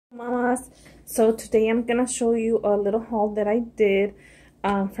Ross. So today I'm gonna show you a little haul that I did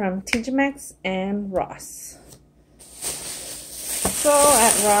from TJ Maxx and Ross. So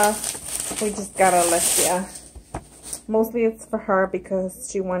at Ross we just got Alexia. Mostly it's for her because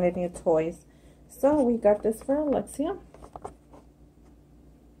she wanted new toys. So we got this for Alexia.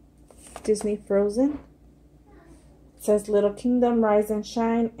 Disney Frozen. It says Little Kingdom, Rise and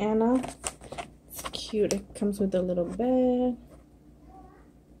Shine, Anna. It's cute. It comes with a little bed.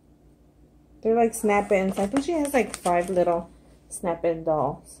 They're like snap-ins. I think she has like 5 little snap-in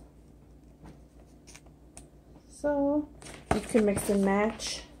dolls. So you can mix and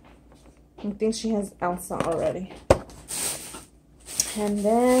match. I think she has Elsa already. And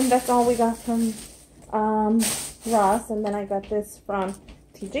then that's all we got from Ross. And then I got this from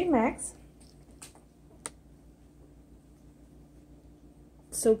TJ Maxx.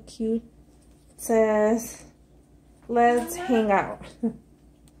 So cute. It says, let's hang out.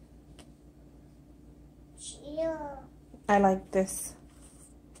 I like this.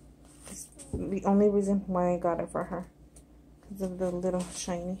 It's the only reason why I got it for her. Because of the little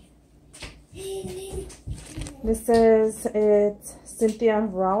shiny. This says it's Cynthia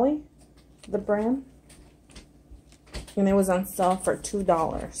Raleigh, the brand. And it was on sale for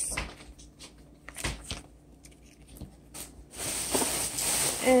 $2.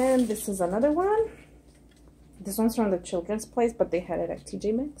 And this is another one. This one's from the children's place, but they had it at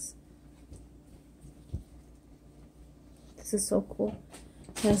TJ Maxx. This is so cool.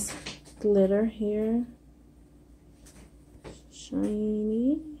 It has glitter here.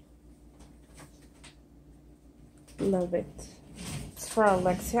 Shiny. Love it. It's for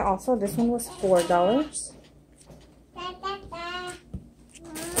Alexia also. This one was $4.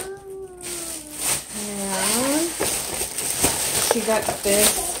 And she got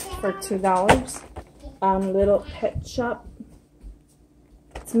this for $2. Little pet shop.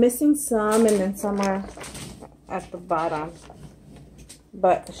 It's missing some and then some are at the bottom.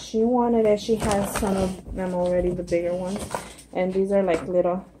 But she wanted it. She has some of them already, the bigger ones. And these are like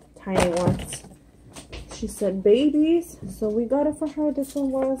little tiny ones. She said babies. So we got it for her. This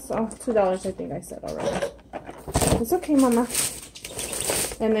one was $2, I think I said already. It's okay, Mama.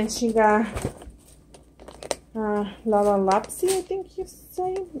 And then she got Alexia, I think you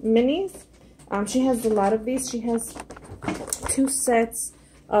say, minis. She has a lot of these. She has 2 sets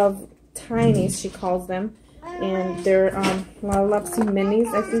of tinies, she calls them, and they're Alexia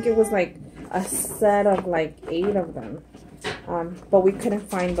minis. I think it was like a set of like 8 of them, but we couldn't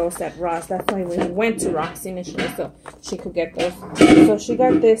find those at Ross. That's why we went to Ross initially, so she could get those. So she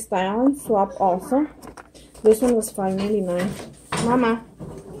got this style and swap also. This one was $5.99. Mama,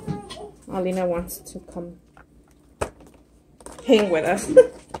 Alina wants to come hang with us.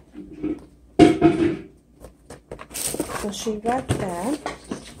 So she got that.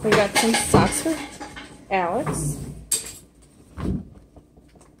 We got some socks for Alex.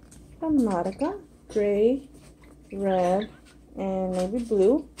 From Nautica. Gray, red, and maybe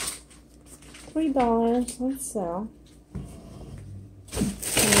blue. $3 on sale.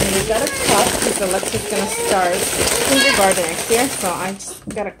 And we got a cup because Alexia's going to start kindergarten next year. So I just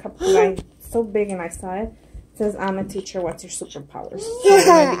got a cup because I'm so big and I saw it. It says, I'm a teacher, what's your superpowers? So we're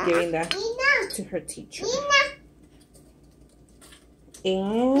going to be giving that to her teacher.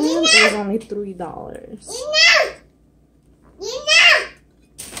 And it was only $3.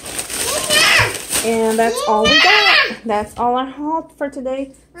 And that's all we got. That's all our haul for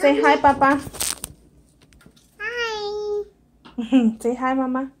today. Say hi, Papa. Hi. Say hi,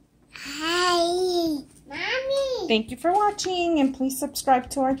 Mama. Hi. Mommy. Thank you for watching, and please subscribe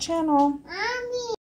to our channel.